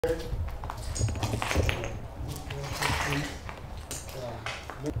That's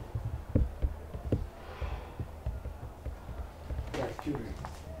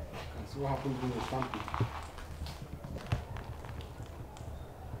what happens when you stamp it.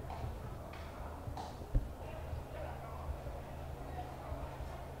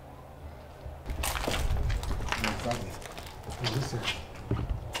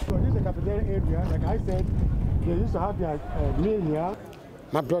 So this is a cafeteria area. Like I said, they used to have their meal here.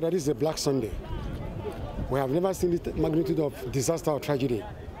 My brother, this is a Black Sunday. We have never seen this magnitude of disaster or tragedy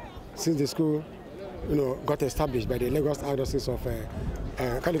since the school, got established by the Lagos Archdiocese of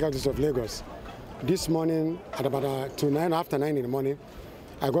Catholic Archdiocese of Lagos. This morning, at about after 9 in the morning,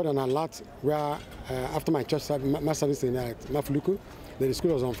 I got an alert where after my church mass service in Mafuluku, the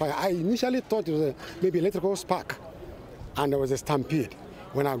school was on fire. I initially thought it was maybe electrical spark, and there was a stampede.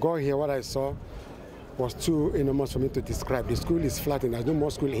 When I got here, what I saw was too enormous for me to describe. The school is flattened. There's no more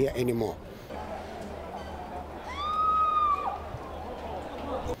school here anymore.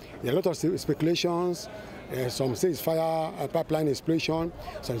 There are a lot of speculations. Some say it's fire, pipeline explosion.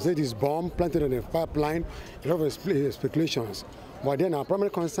 Some say it's bomb planted on the pipeline. A lot of speculations. But then our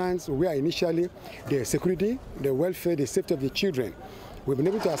primary concerns were initially the security, the welfare, the safety of the children. We've been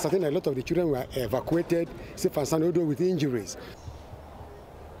able to ascertain a lot of the children were evacuated, safe and sound, although with injuries.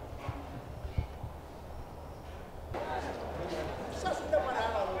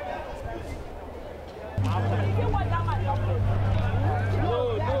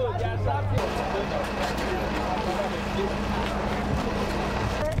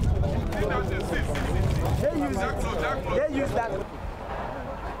 They use that.